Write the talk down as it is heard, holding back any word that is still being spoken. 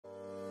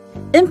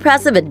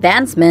Impressive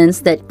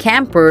advancements that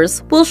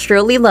campers will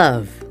surely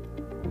love.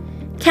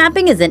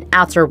 Camping is an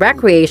outdoor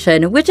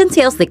recreation which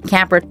entails the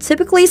camper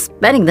typically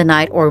spending the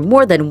night or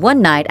more than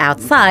one night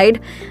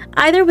outside,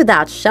 either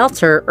without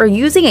shelter or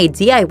using a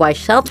DIY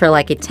shelter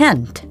like a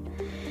tent.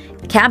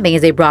 Camping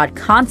is a broad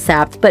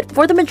concept, but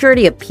for the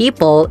majority of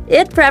people,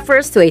 it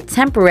refers to a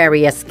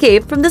temporary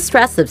escape from the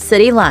stress of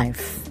city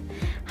life.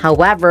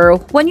 However,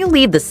 when you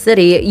leave the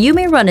city, you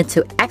may run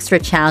into extra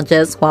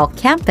challenges while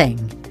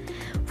camping.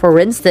 For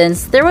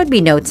instance, there would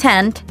be no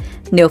tent,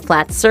 no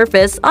flat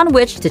surface on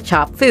which to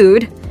chop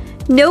food,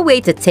 no way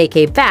to take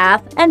a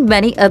bath, and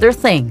many other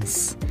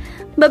things.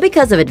 But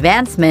because of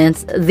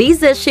advancements,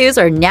 these issues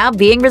are now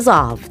being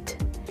resolved.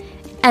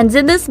 And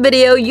in this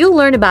video, you'll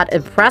learn about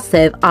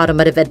impressive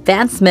automotive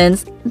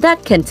advancements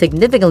that can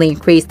significantly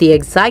increase the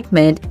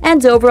excitement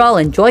and overall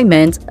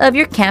enjoyment of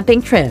your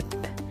camping trip.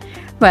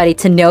 Ready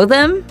to know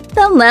them?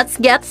 Then let's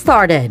get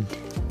started.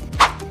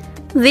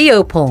 The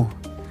Opal.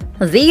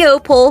 The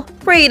Opal,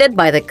 created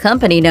by the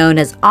company known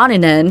as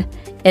Onninen,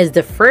 is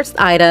the first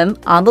item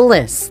on the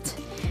list.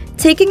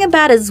 Taking a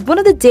bath is one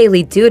of the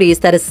daily duties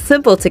that is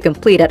simple to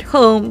complete at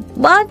home,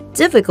 but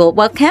difficult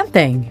while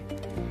camping.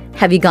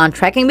 Have you gone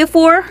trekking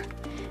before?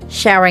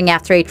 Showering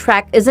after a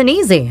trek isn't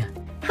easy.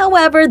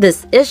 However,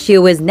 this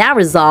issue is now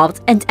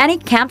resolved and any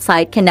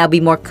campsite can now be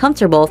more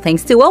comfortable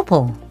thanks to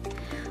Opal.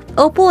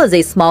 Opal is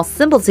a small,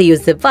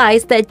 simple-to-use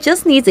device that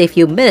just needs a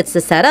few minutes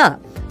to set up.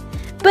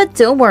 But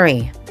don't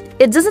worry.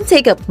 It doesn't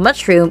take up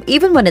much room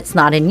even when it's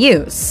not in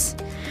use.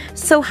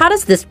 So how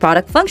does this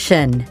product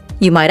function?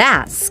 You might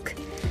ask.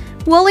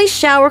 Well, a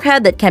shower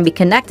head that can be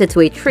connected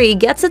to a tree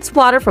gets its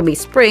water from a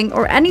spring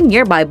or any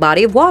nearby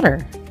body of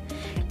water.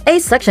 A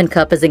suction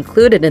cup is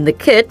included in the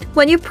kit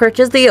when you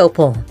purchase the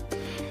Opal,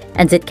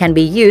 and it can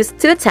be used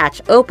to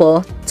attach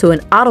Opal to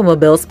an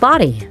automobile's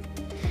body.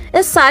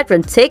 Aside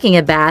from taking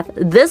a bath,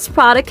 this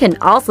product can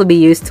also be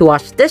used to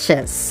wash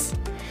dishes.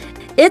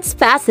 It's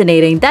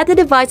fascinating that the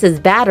device's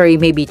battery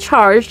may be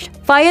charged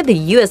via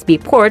the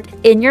USB port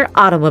in your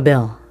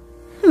automobile.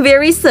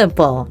 Very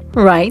simple,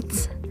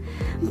 right?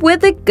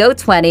 With the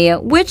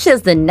Go20, which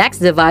is the next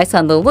device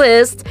on the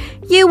list,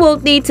 you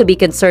won't need to be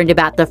concerned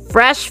about the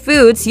fresh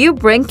foods you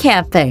bring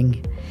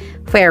camping.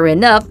 Fair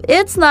enough,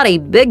 it's not a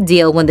big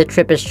deal when the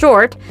trip is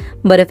short,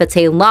 but if it's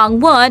a long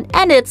one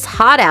and it's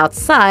hot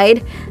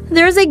outside,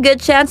 there's a good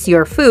chance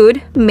your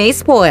food may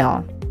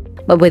spoil.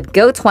 But with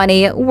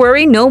Go20,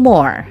 worry no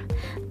more.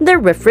 The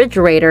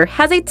refrigerator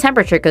has a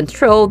temperature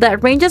control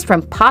that ranges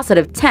from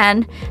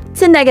 +10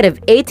 to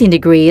 -18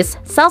 degrees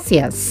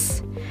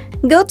Celsius.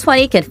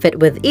 Go20 can fit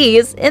with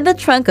ease in the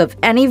trunk of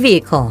any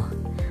vehicle.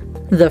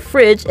 The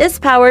fridge is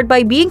powered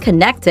by being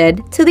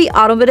connected to the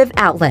automotive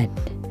outlet.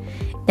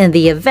 In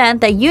the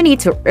event that you need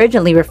to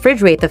urgently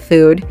refrigerate the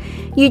food,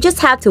 you just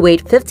have to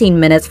wait 15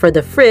 minutes for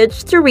the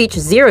fridge to reach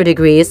 0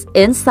 degrees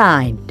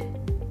inside.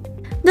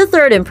 The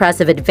third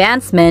impressive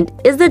advancement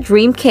is the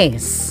Dream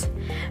Case.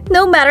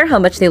 No matter how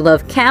much they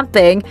love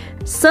camping,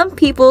 some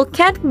people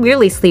can't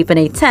really sleep in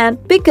a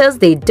tent because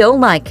they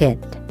don't like it.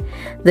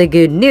 The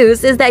good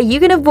news is that you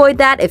can avoid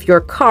that if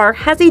your car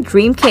has a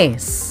Dream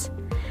Case.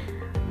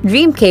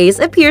 Dream Case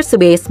appears to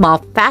be a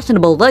small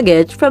fashionable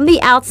luggage from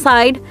the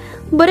outside,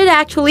 but it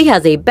actually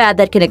has a bed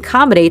that can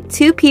accommodate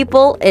 2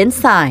 people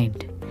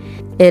inside.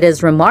 It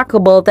is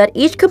remarkable that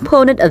each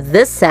component of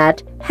this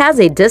set has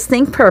a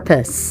distinct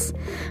purpose.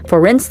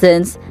 For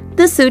instance,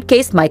 the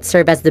suitcase might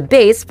serve as the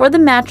base for the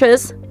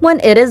mattress when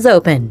it is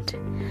opened.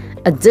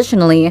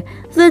 Additionally,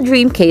 the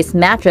Dream Case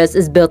mattress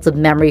is built of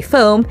memory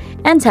foam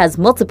and has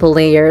multiple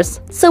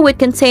layers, so it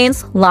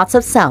contains lots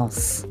of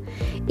cells.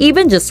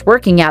 Even just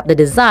working out the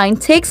design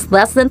takes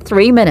less than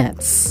 3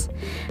 minutes.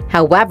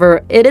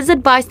 However, it is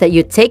advised that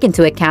you take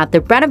into account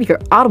the brand of your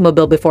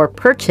automobile before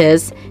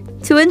purchase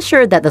to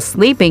ensure that the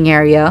sleeping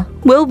area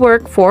will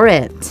work for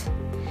it.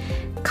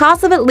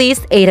 Cost of at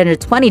least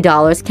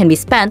 $820 can be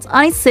spent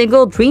on a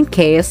single Dream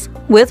Case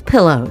with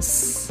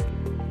pillows.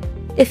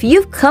 If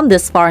you've come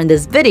this far in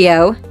this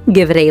video,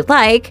 give it a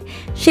like,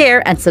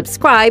 share, and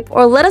subscribe,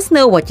 or let us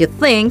know what you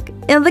think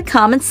in the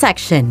comment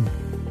section.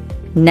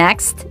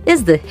 Next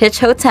is the Hitch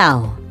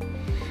Hotel.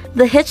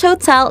 The Hitch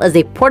Hotel is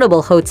a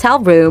portable hotel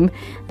room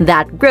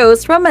that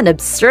grows from an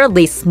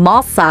absurdly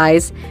small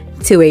size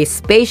to a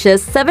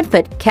spacious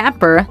 7-foot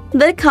camper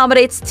that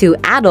accommodates 2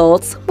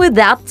 adults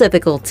without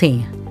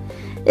difficulty.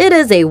 It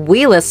is a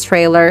wheelless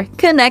trailer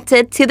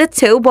connected to the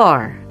tow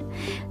bar.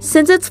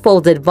 Since its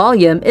folded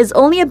volume is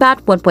only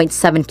about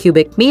 1.7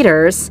 cubic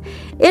meters,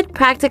 it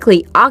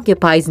practically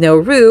occupies no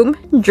room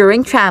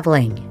during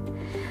traveling.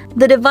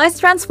 The device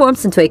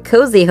transforms into a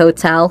cozy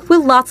hotel with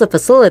lots of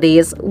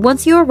facilities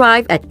once you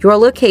arrive at your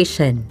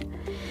location.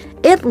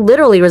 It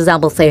literally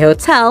resembles a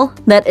hotel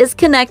that is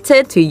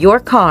connected to your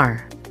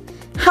car.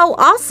 How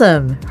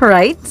awesome,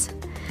 right?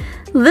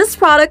 This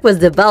product was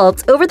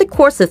developed over the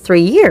course of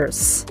 3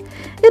 years.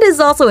 It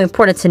is also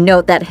important to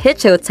note that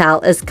Hitch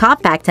Hotel is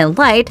compact and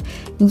light,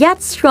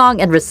 yet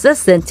strong and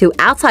resistant to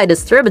outside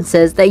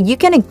disturbances that you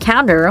can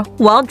encounter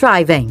while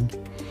driving.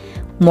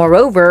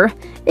 Moreover,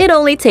 It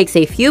only takes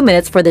a few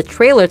minutes for the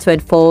trailer to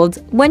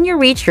unfold when you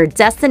reach your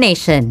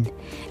destination,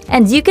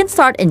 and you can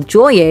start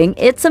enjoying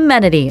its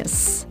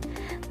amenities.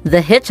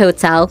 The Hitch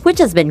Hotel, which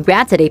has been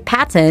granted a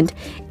patent,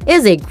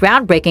 is a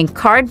groundbreaking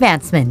car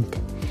advancement.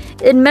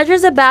 It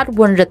measures about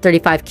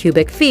 135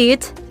 cubic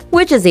feet,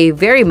 which is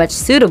very much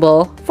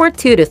suitable for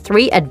 2 to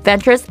 3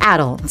 adventurous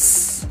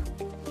adults.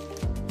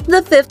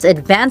 The fifth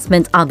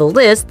advancement on the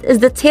list is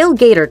the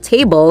tailgater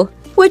table,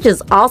 which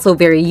is also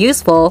very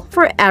useful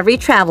for every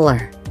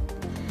traveler.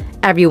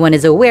 Everyone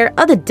is aware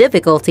of the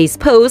difficulties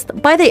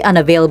posed by the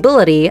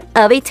unavailability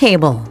of a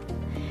table.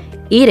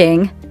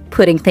 Eating,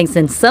 putting things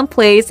in some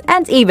place,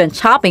 and even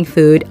chopping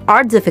food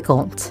are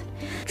difficult.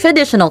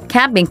 Traditional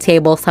camping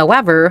tables,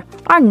 however,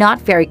 are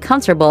not very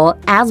comfortable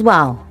as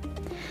well.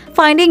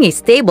 Finding a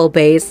stable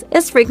base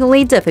is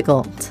frequently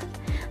difficult.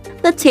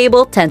 The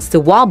table tends to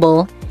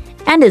wobble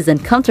and isn't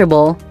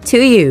comfortable to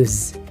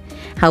use.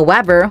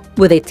 However,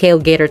 with a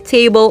tailgater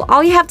table,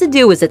 all you have to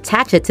do is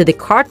attach it to the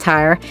car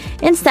tire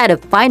instead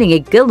of finding a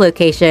good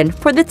location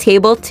for the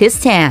table to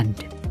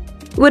stand.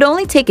 It would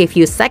only take a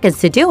few seconds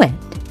to do it.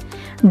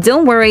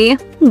 Don't worry,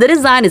 the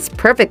design is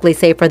perfectly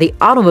safe for the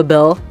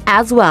automobile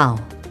as well.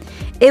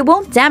 It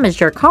won't damage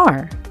your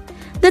car.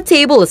 The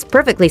table is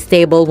perfectly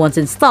stable once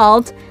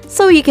installed,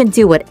 so you can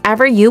do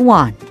whatever you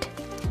want.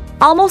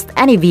 Almost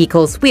any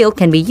vehicle's wheel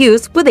can be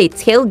used with a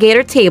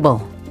tailgater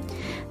table.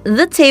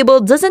 The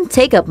table doesn't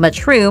take up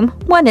much room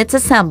when it's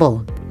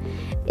assembled.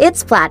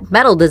 Its flat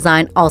metal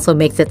design also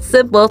makes it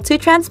simple to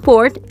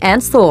transport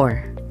and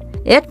store.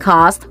 It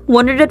costs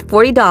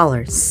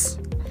 $140.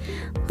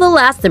 The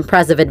last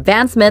impressive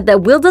advancement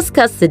that we'll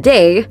discuss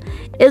today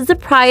is the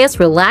Prius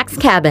Relax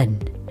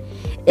Cabin.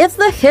 If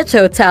the Hitch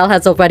Hotel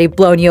has already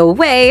blown you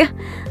away,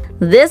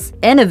 this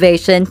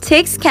innovation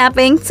takes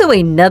camping to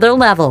another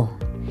level.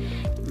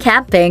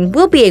 Camping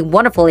will be a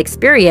wonderful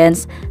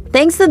experience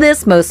thanks to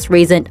this most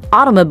recent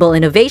automobile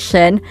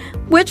innovation,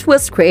 which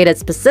was created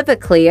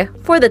specifically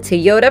for the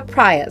Toyota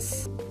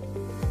Prius.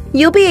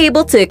 You'll be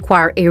able to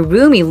acquire a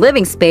roomy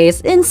living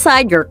space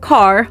inside your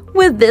car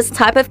with this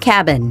type of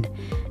cabin.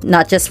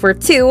 Not just for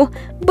 2,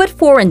 but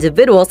 4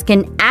 individuals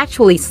can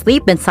actually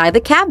sleep inside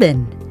the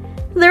cabin.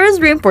 There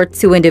is room for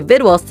 2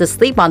 individuals to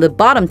sleep on the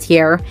bottom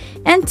tier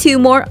and 2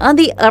 more on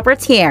the upper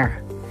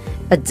tier.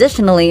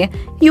 Additionally,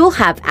 you will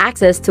have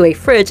access to a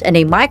fridge and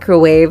a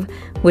microwave,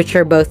 which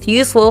are both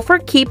useful for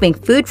keeping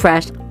food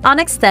fresh on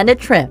extended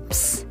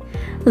trips.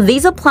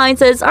 These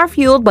appliances are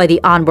fueled by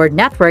the onboard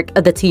network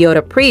of the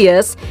Toyota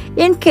Prius,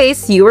 in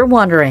case you were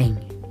wondering.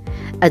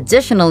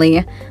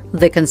 Additionally,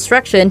 the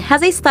construction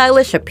has a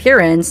stylish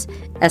appearance,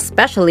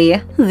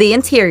 especially the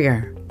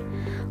interior.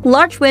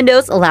 Large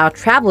windows allow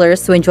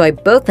travelers to enjoy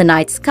both the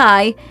night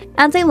sky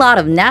and a lot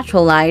of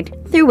natural light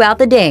throughout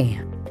the day.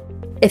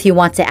 If you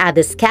want to add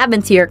this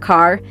cabin to your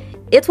car,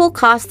 it will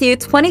cost you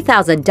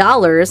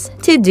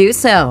 $20,000 to do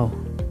so.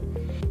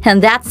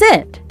 And that's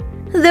it!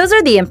 Those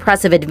are the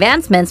impressive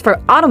advancements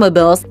for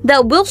automobiles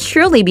that will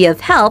surely be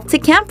of help to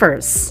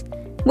campers.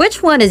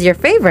 Which one is your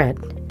favorite?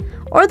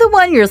 Or the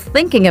one you're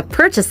thinking of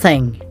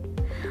purchasing?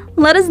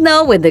 Let us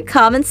know in the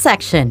comments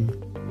section.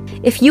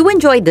 If you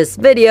enjoyed this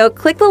video,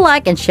 click the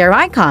like and share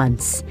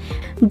icons.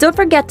 Don't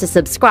forget to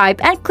subscribe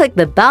and click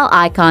the bell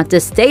icon to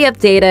stay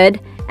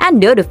updated and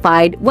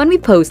notified when we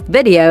post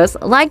videos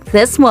like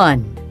this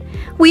one.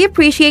 We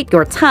appreciate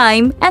your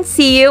time and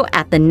see you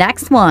at the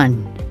next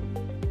one.